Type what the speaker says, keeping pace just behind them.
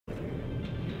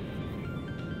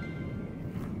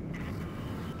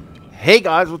Hey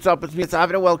guys, what's up? It's me, it's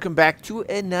Ivan, and welcome back to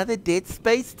another Dead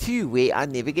Space 2 where I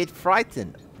never get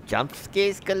frightened. Jump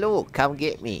scares galore, come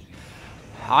get me.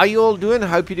 How you all doing?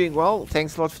 Hope you're doing well.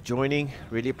 Thanks a lot for joining,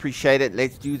 really appreciate it.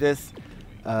 Let's do this.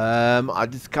 I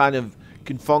just kind of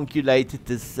confunculated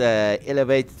this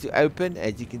elevator to open.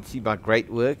 As you can see, my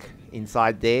great work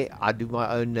inside there. I do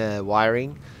my own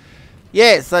wiring.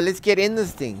 Yeah, so let's get in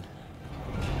this thing.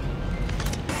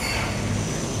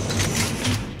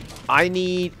 I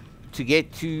need to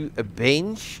get to a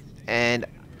bench and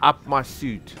up my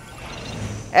suit.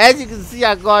 As you can see,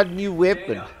 I got a new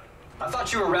weapon. Dana, I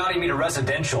thought you were routing me to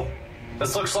residential.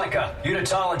 This looks like a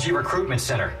unitology recruitment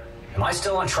center. Am I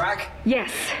still on track?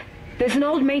 Yes. There's an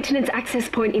old maintenance access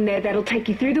point in there that'll take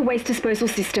you through the waste disposal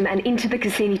system and into the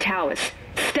Cassini towers.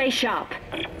 Stay sharp.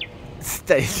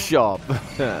 Stay sharp.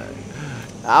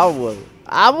 I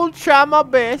will try my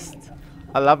best.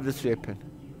 I love this weapon.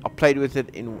 I played with it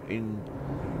in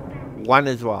 1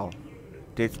 as well.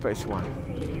 Dead Space 1.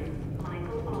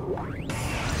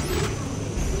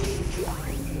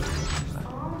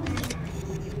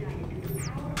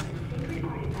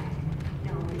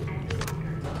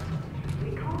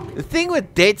 The thing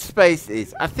with Dead Space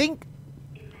is, I think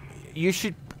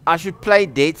I should play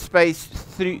Dead Space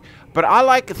 3, but I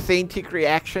like authentic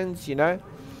reactions, you know.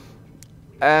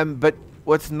 But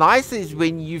what's nice is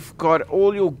when you've got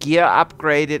all your gear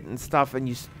upgraded and stuff and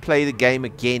you play the game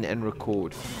again and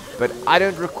record. But I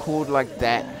don't record like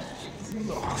that.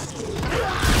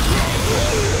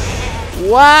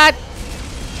 What?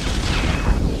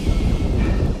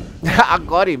 I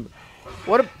got him.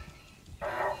 What a...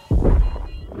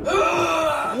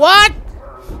 What?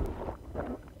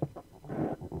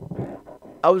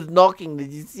 I was knocking.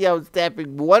 Did you see I was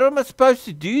tapping? What am I supposed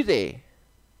to do there?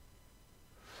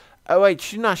 Oh wait,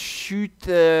 shouldn't I shoot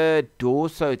the door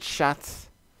so it shuts?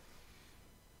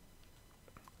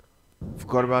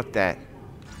 Forgot about that.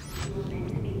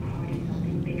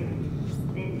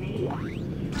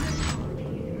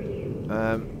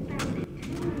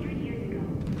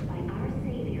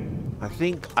 I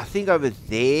think over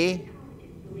there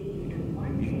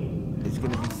there's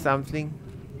gonna be something.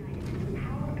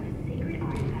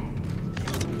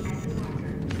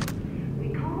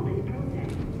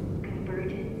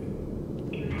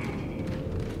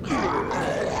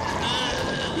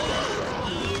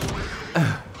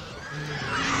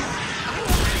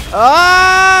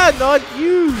 Ah, not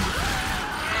you!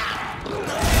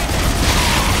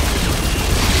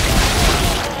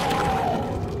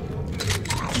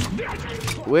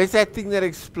 Where's that thing that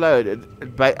exploded?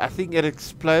 I think it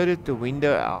exploded the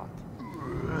window out.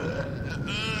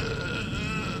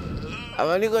 I've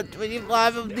only got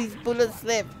 25 of these bullets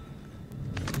left.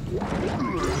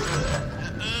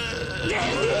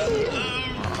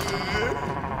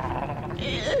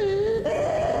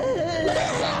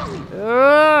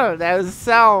 Oh, those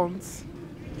sounds.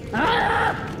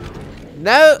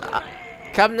 No,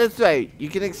 come this way. You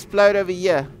can explode over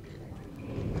here.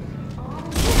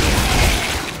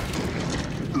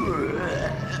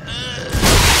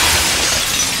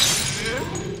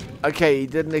 Okay, he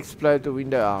didn't explode the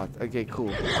window out. Okay,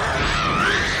 cool.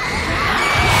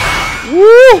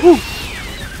 Woo!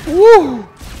 Woo!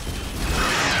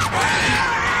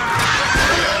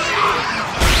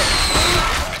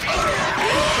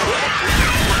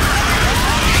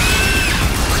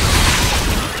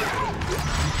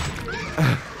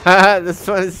 This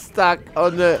one is stuck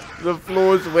on the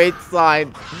floor's wet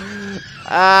sign.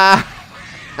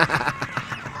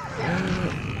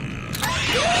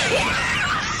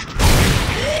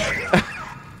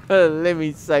 Let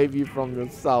me save you from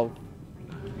yourself.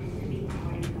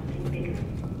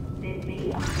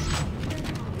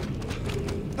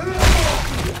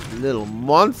 Little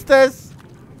monsters.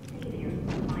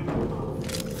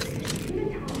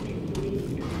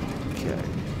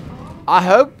 I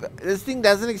hope this thing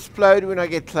doesn't explode when I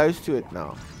get close to it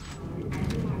now.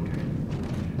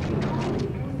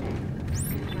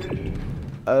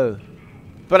 Oh.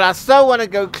 But I still want to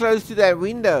go close to that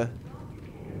window.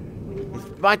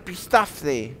 There might be stuff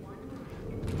there.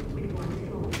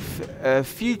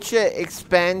 Future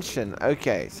expansion.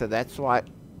 Okay, so that's why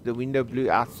the window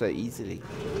blew out so easily.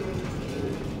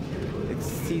 Let's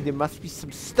see, there must be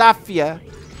some stuff here.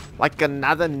 Like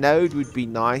another node would be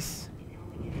nice.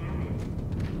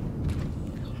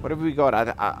 What have we got?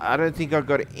 I don't think I've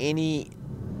got any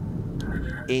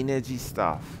energy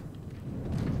stuff.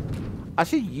 I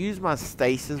should use my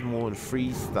stasis more and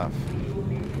freeze stuff.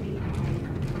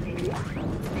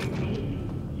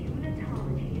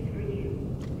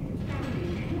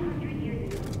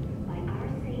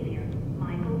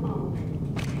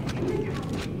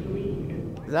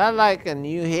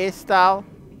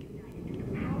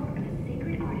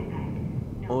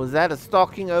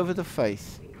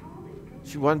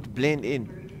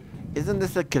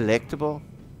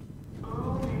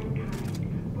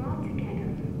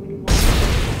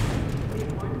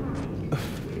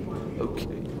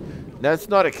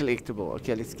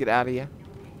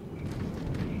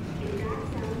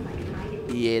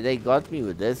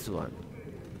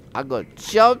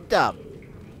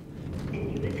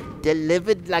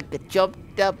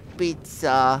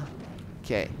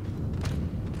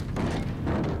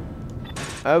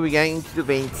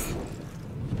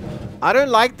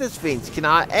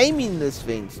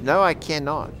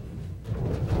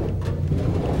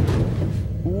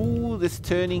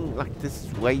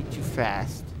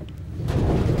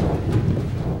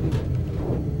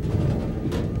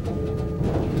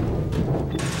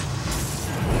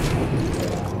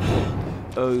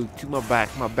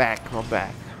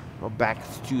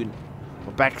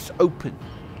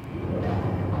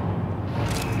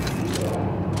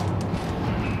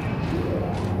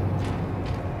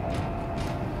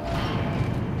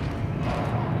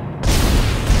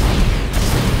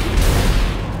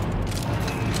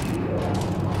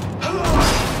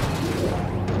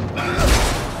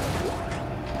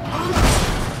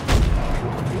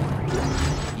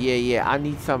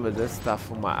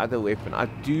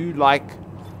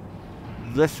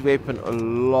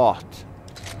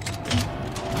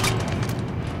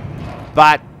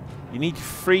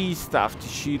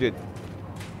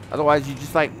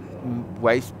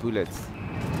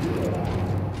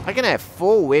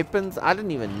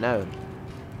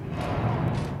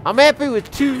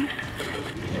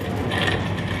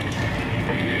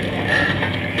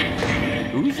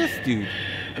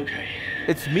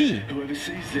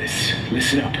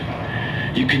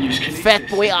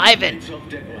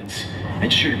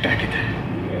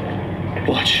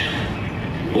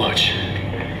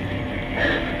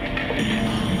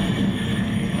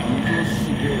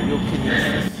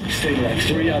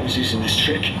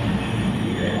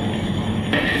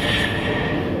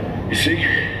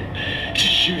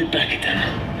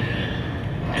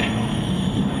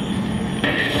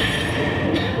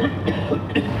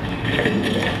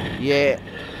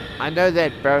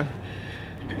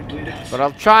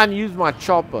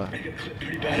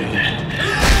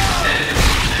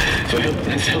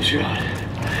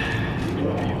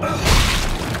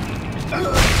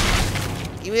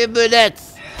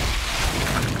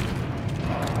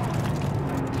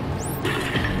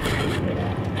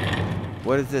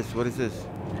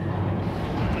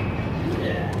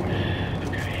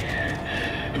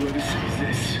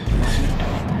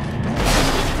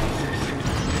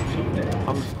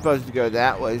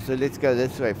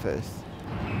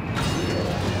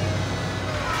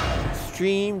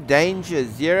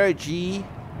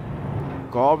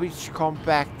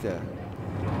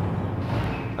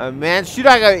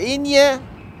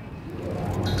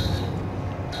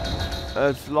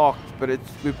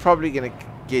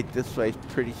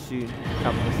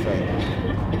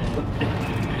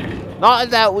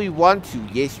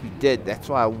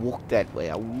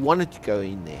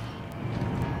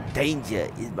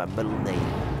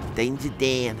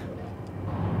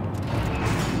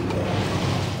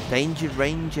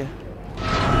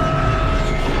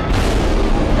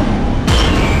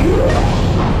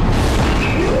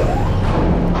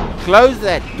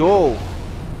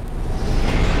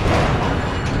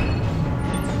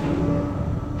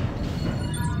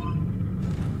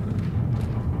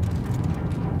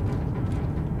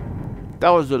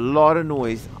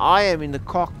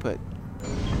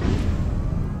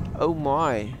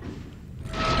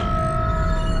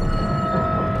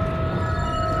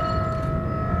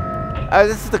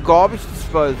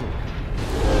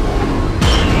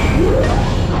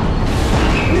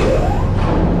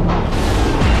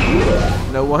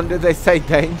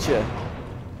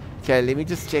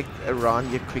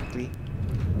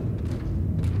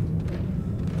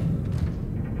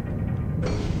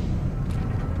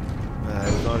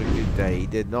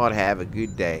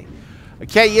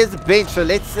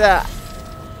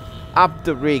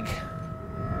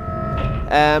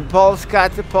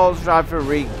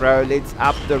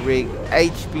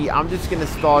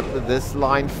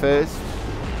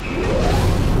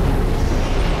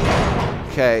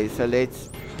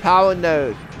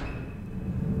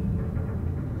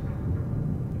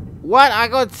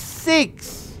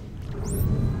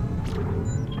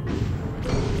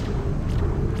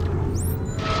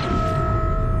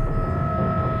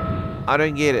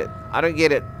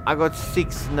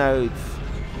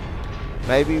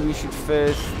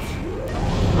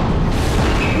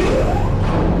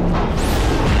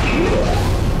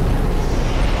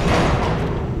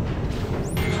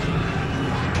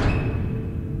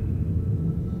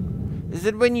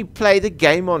 when you play the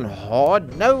game on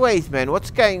hard? No ways, man. What's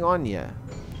going on here?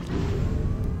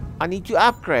 I need to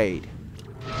upgrade.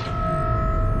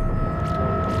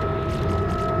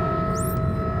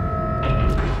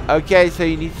 Okay, so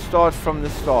you need to start from the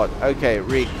start. Okay,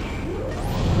 Rick.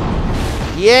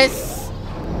 Yes!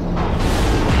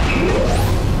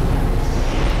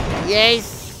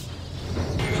 Yes!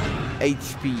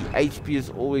 HP. HP is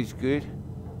always good.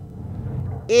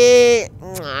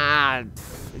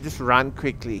 Just run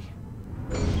quickly.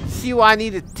 See why I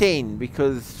need a 10,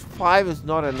 because 5 is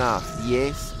not enough.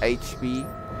 Yes, HP.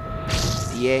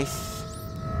 Yes.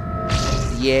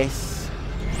 Yes.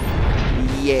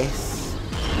 Yes.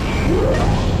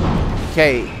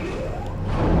 Okay.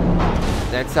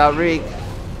 That's our rig.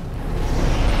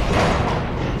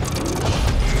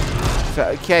 So,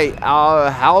 okay,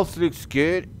 our health looks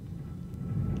good.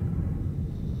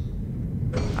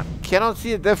 I cannot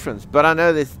see a difference, but I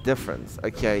know there's a difference.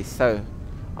 Okay, so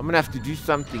I'm gonna have to do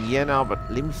something here now, but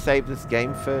let me save this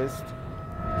game first.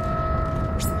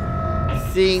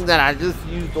 Seeing that I just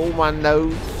used all my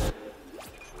nodes.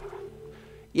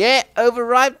 Yeah,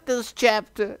 overwrite this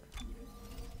chapter.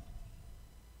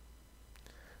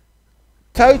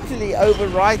 Totally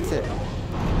overwrite it.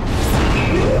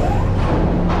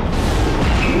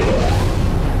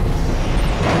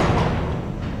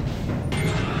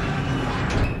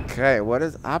 Okay, what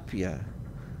is up here?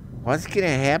 What's gonna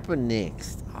happen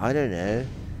next? I don't know.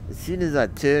 As soon as I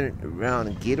turn it around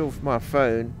and get off my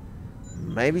phone,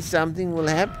 maybe something will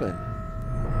happen.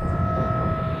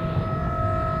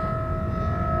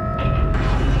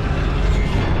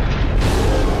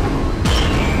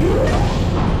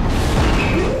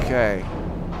 Okay.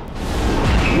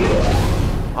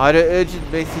 I had an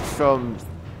urgent message from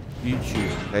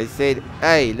YouTube. They said,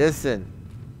 hey, listen,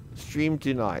 stream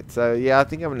tonight. So yeah, I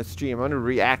think I'm gonna stream. I'm gonna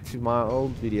react to my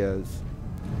old videos.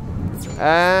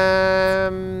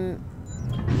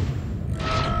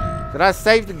 Did I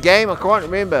save the game? I can't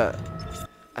remember.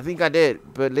 I think I did,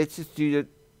 but let's just do it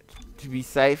to be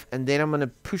safe, and then I'm gonna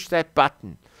push that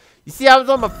button. You see, I was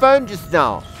on my phone just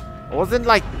now. I wasn't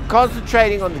like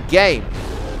concentrating on the game.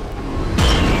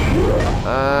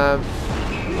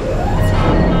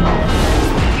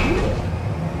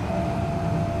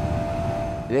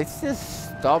 Let's just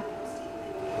stop.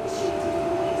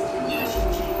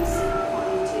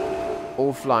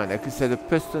 Offline. Okay, so the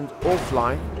piston's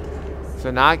offline.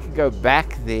 So now I can go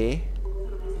back there.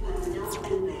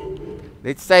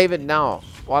 Let's save it now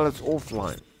while it's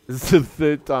offline. This is the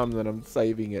third time that I'm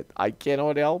saving it. I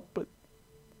cannot help it.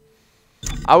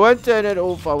 I won't turn it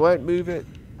off. I won't move it.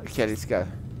 Okay, let's go.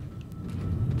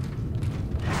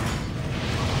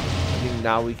 I think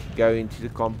now we can go into the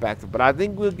compactor. But I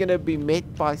think we're going to be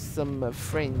met by some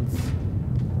friends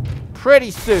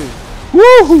pretty soon.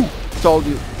 Woohoo! Told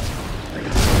you.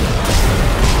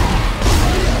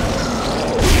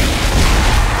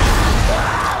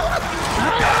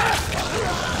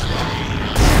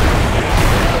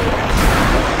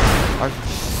 I should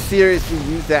seriously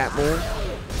use that more.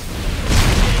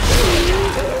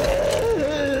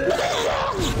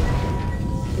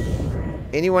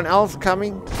 Anyone else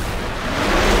coming?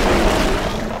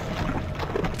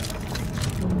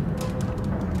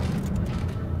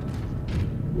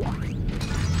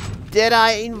 Did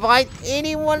I invite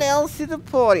anyone else to the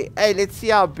party? Hey, let's see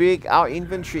how big our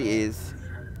inventory is.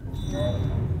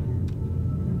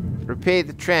 Repair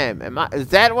the tram. Is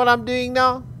that what I'm doing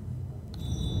now?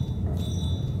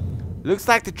 Looks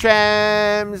like the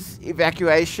tram's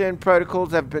evacuation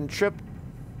protocols have been tripped.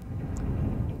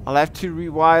 I'll have to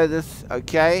rewire this,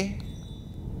 okay?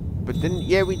 But then,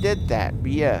 yeah, we did that.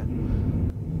 But yeah.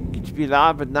 Good to be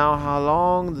live, but now how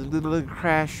long? The little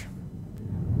crash.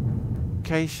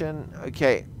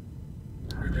 Okay.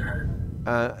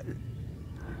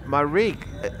 My rig,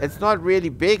 it's not really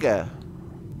bigger.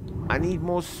 I need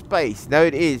more space. No,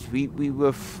 it is. We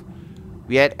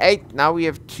had 8, now we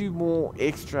have 2 more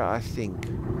extra, I think.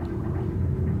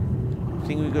 I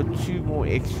think we got 2 more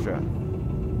extra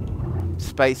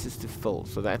spaces to fill,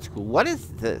 so that's cool. What is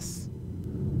this?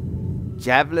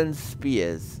 Javelin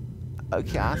spears.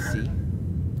 Okay, I see.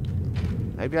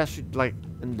 Maybe I should, like,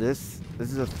 in this.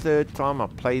 This is the 3rd time I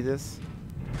play this.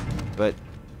 But,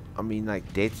 I mean,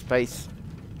 like, Dead Space.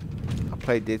 I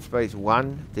played Dead Space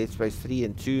 1, Dead Space 3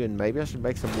 and 2, and maybe I should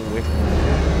make some more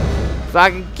weapons. So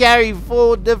I can carry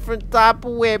 4 different type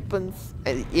of weapons.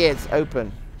 And yeah, it's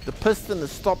open. The piston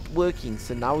has stopped working,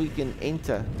 so now we can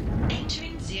enter.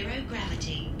 Entering 0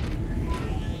 gravity.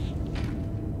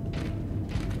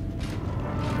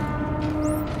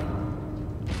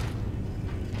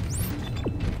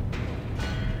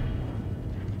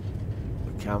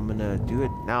 Okay, I'm gonna do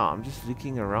it now. I'm just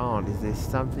looking around. Is there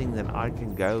something that I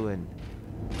can go and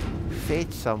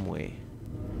fetch somewhere?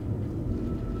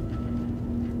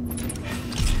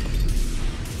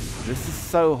 This is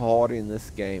so hard in this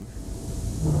game.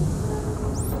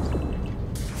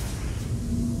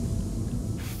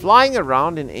 Flying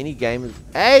around in any game is...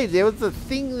 Hey, there was a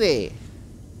thing there.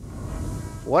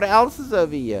 What else is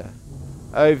over here?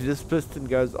 Oh, if this piston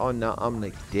goes on now, I'm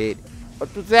like dead.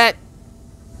 What was that?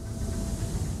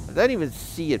 I don't even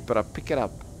see it, but I pick it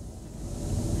up.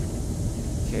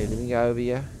 Okay, let me go over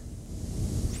here.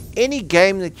 Any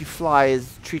game that you fly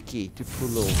is tricky to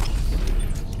pull off.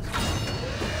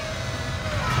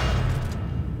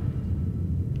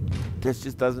 This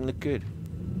just doesn't look good.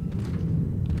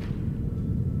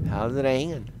 How's it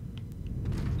hanging?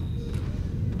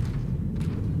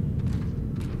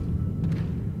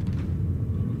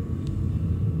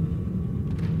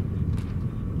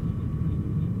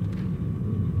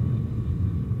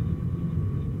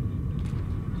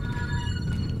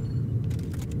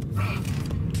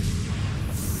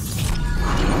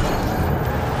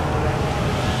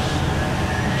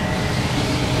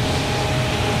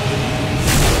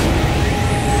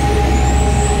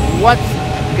 What's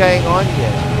going on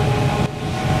here?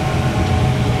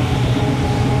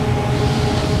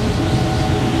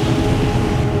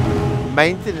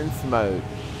 Maintenance mode.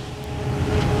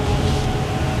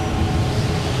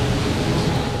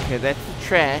 Okay, that's the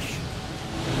trash.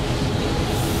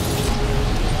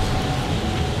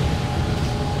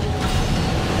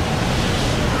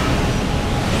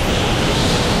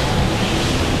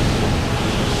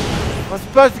 I'm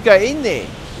supposed to go in there.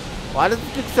 Why does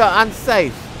it look so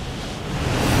unsafe?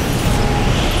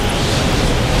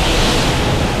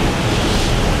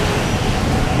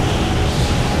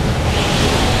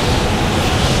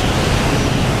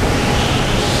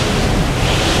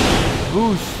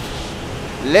 Boost.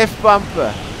 Left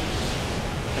bumper.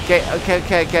 Okay.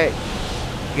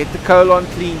 Get the colon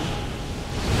clean.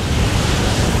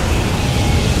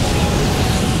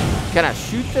 Can I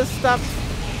shoot this stuff?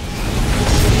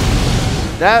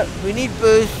 No, we need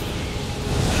boost.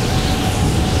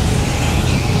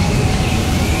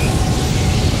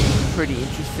 Pretty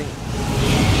interesting.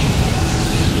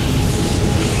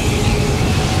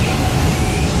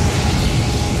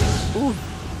 Ooh.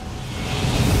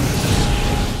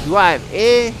 Do I have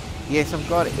air? Yes, I've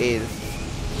got air.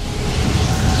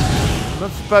 I'm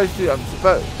not supposed to. I'm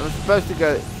supposed to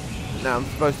go. No, I'm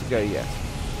supposed to go here.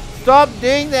 Stop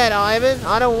doing that, Ivan.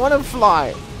 I don't want to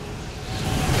fly.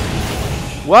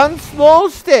 One small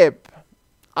step.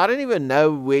 I don't even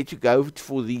know where to go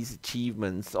for these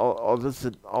achievements or this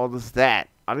that.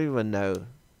 I don't even know.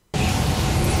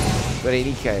 But in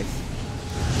any case.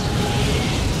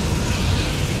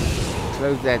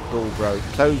 Close that door, bro.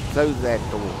 Close that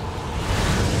door.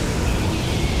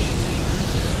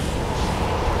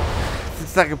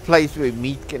 It's like a place where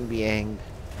meat can be hanged.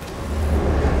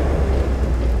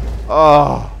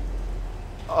 Oh.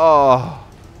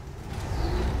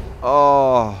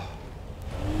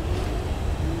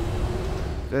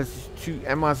 This is too...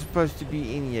 Am I supposed to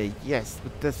be in here? Yes,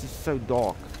 but this is so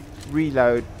dark.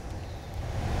 Reload.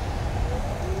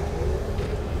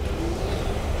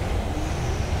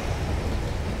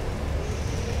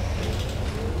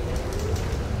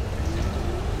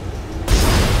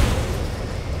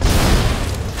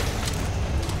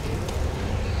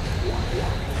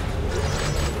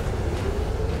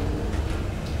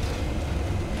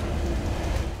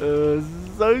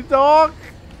 So dark.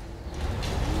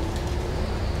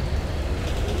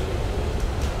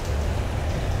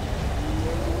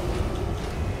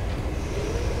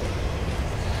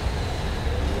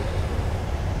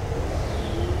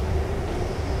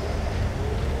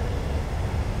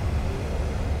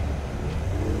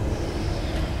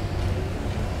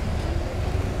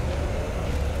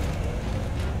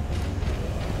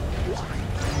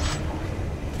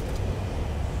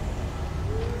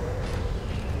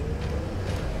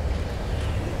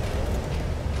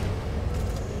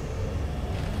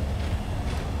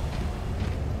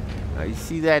 You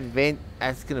see that vent?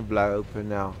 That's gonna blow open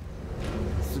now.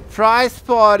 Surprise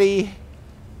party!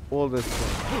 All this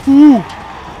stuff. Ooh!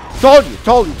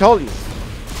 Told you!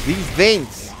 These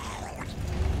vents.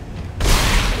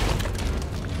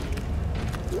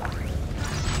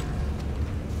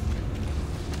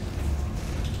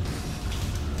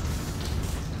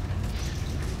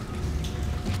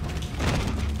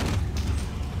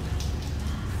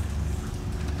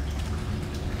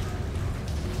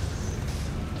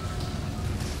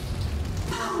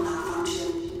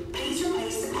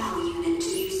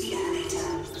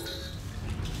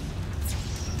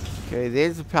 Okay,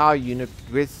 there's the power unit.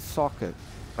 Where's the socket?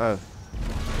 Oh.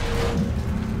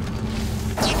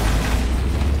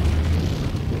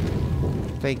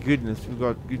 Thank goodness we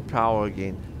got good power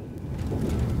again.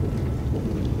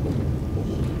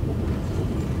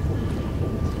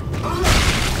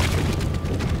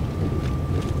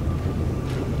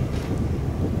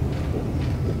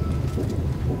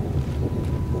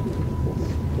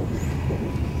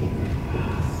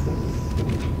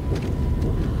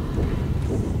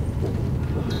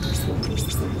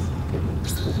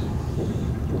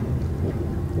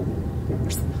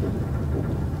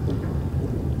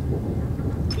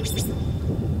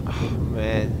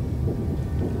 Man,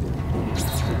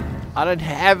 I don't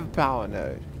have a power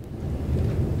node.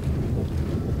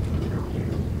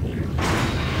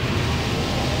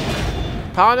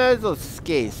 Power nodes are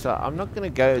scarce, so I'm not gonna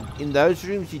go in those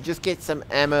rooms. You just get some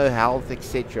ammo, health,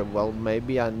 etc. Well,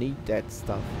 maybe I need that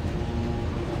stuff.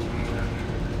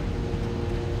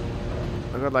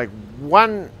 I got like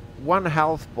one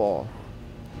health bar.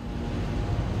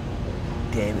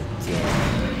 Damn it,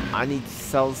 damn. I need to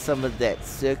sell some of that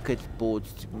circuit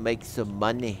boards to make some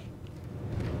money.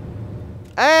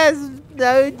 As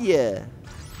known, yeah.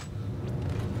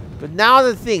 But now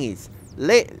the thing is,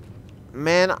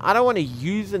 man, I don't want to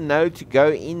use a node to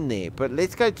go in there, but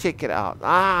let's go check it out.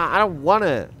 I don't want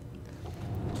to.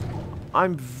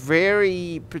 I'm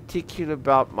very particular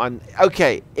about my...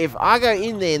 Okay, if I go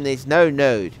in there and there's no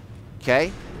node,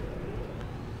 okay,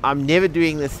 I'm never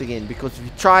doing this again, because we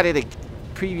tried it a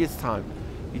previous time.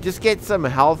 You just get some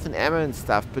health and ammo and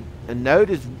stuff, but a node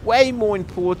is way more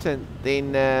important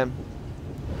than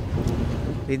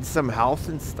some health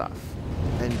and stuff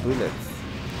and bullets.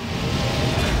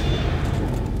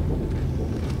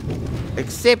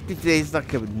 Except if there's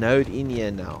like a node in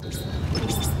here now.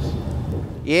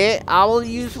 Yeah, I will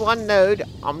use one node.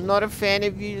 I'm not a fan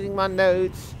of using my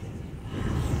nodes.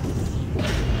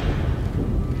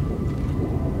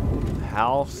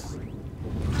 Health.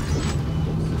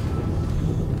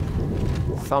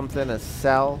 Something to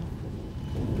sell.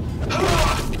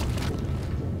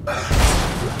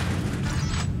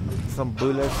 Some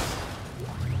bullets.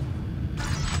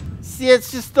 See, it's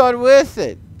just not worth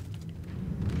it.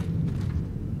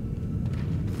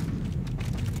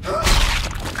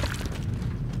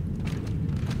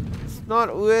 It's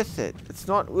not worth it. It's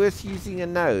not worth using a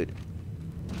node.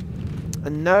 A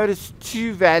node is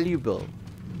too valuable.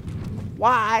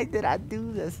 Why did I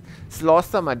do this? It's the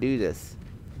last time I do this.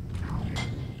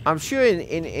 I'm sure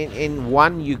in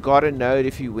one you got a node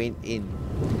if you went in.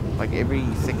 Like every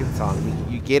second time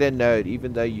you get a node.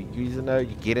 Even though you use a node,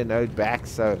 you get a node back.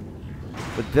 So,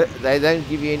 but they don't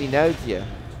give you any nodes here.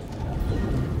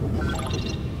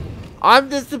 I'm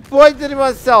disappointed in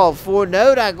myself. For a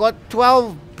node I got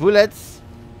 12 bullets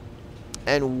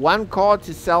and one card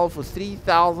to sell for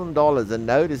 $3,000. A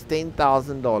node is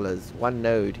 $10,000. One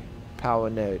node. Power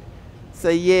node. So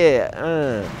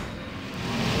yeah,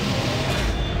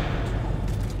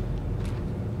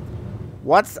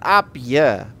 what's up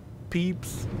here,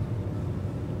 peeps?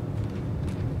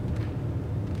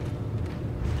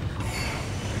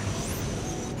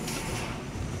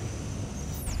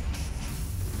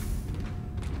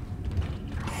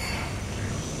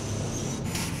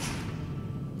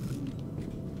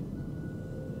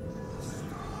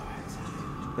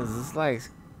 Is this like...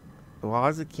 Why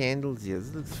is the candles here?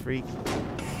 This looks freaky.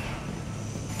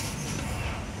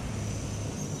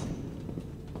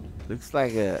 Looks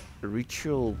like a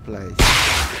ritual place.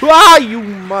 Ah, you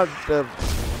mother...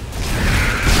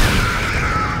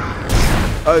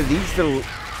 Oh, these little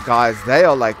guys, they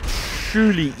are like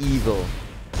truly evil.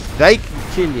 They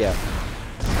can kill you.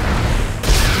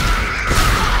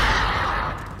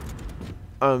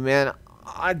 Oh man,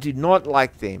 I do not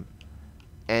like them.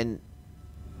 And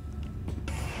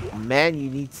man, you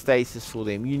need stasis for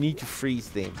them. You need to freeze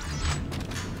them.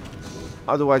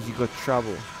 Otherwise you got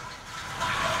trouble.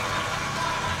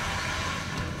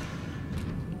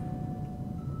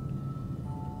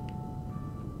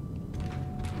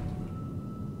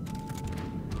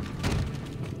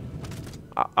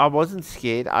 I wasn't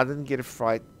scared. I didn't get a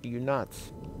fright. You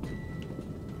nuts.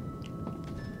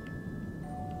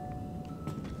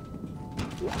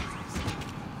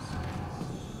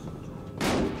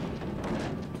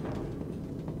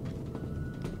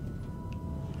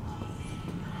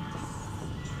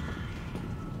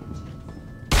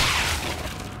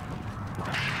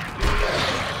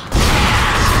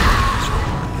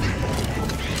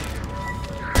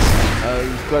 Oh,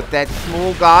 he's got that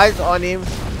small guys on him.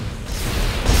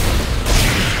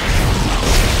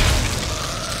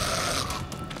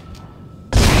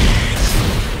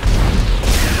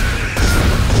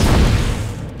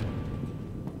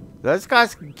 Those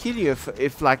guys can kill you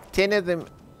if like 10 of them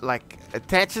like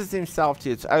attaches himself to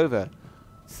you, it's over.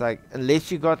 It's like,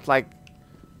 unless you got like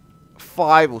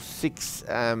 5 or 6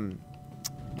 oh,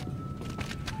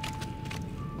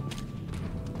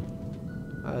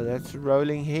 that's a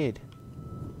rolling head.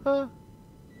 Huh.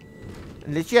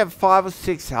 Unless you have 5 or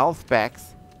 6 health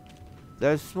packs,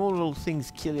 those small little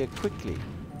things kill you quickly.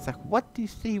 It's like, what do you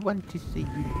see? 1, 2, 3, you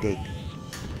dead.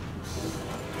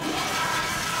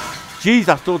 Jeez,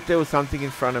 I thought there was something in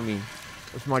front of me.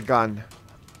 It was my gun.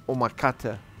 Or my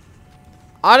cutter.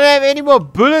 I don't have any more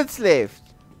bullets left.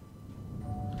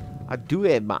 I do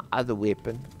have my other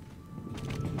weapon.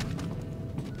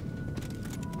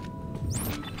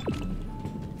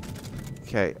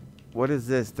 Okay, what is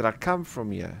this? Did I come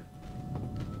from here?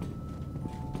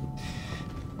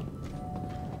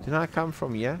 Did I come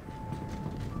from here?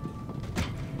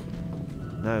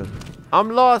 No. I'm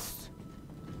lost!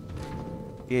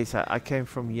 Yes, I came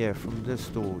from here, from this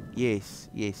door. Yes,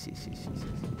 yes, yes, yes, yes, yes.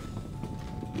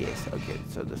 Yes, okay,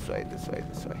 so this way, this way,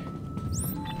 this way.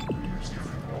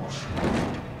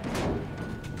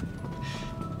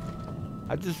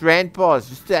 I just ran past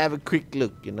just to have a quick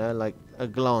look, you know, like a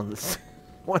glance.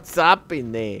 What's up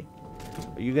in there?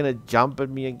 Are you gonna jump at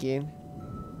me again?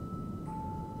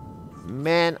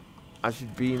 Man, I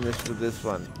should be in this for this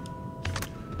one.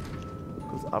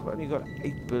 Because I've only got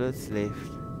 8 bullets left.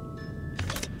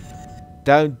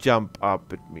 Don't jump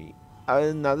up at me. Oh,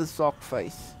 another sock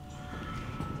face.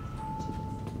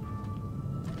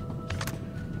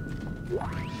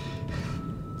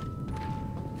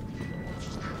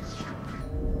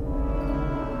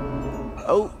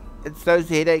 Oh, it's those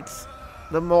headaches.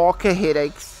 The marker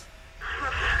headaches. I'm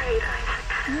afraid, Isaac.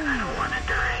 I don't want to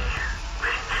die. But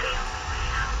it's the only way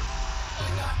out.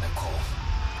 You're not, Nicole.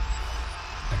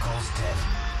 Nicole's dead.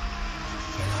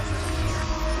 You're not really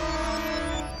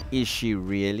here. Is she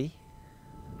really?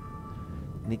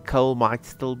 Nicole might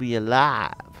still be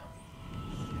alive.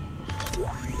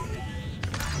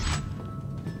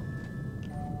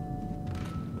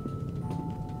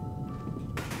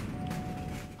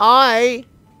 I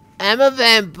am a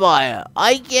vampire.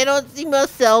 I cannot see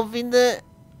myself in the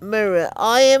mirror.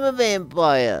 I am a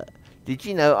vampire. Did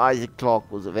you know Isaac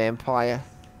Clarke was a vampire?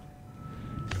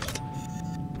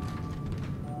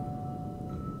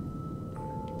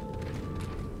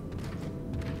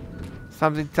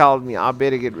 Something told me I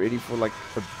better get ready for like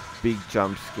a big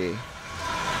jump scare.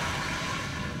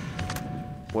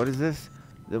 What is this?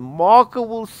 The marker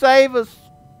will save us.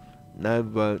 No, it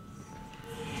won't.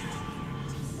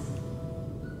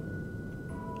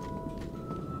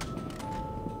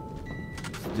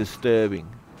 It's disturbing.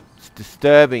 It's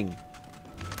disturbing.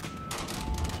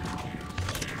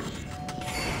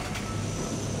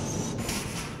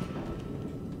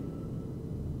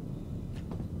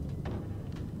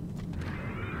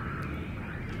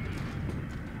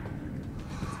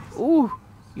 Ooh,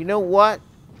 you know what?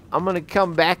 I'm gonna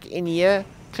come back in here,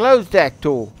 close that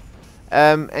door,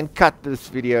 and cut this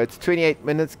video. It's 28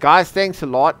 minutes. Guys, thanks a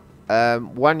lot.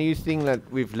 One new thing that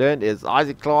we've learned is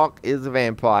Isaac Clarke is a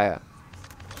vampire.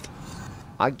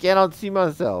 I cannot see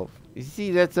myself. You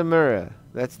see, that's a mirror.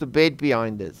 That's the bed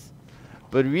behind us.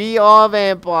 But we are a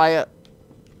vampire.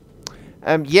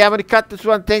 Yeah, I'm going to cut this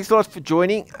one. Thanks a lot for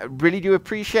joining. I really do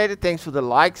appreciate it. Thanks for the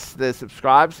likes, the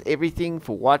subscribes, everything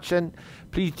for watching.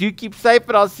 Please do keep safe,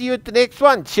 and I'll see you at the next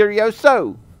one.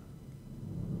 Cheerio-so.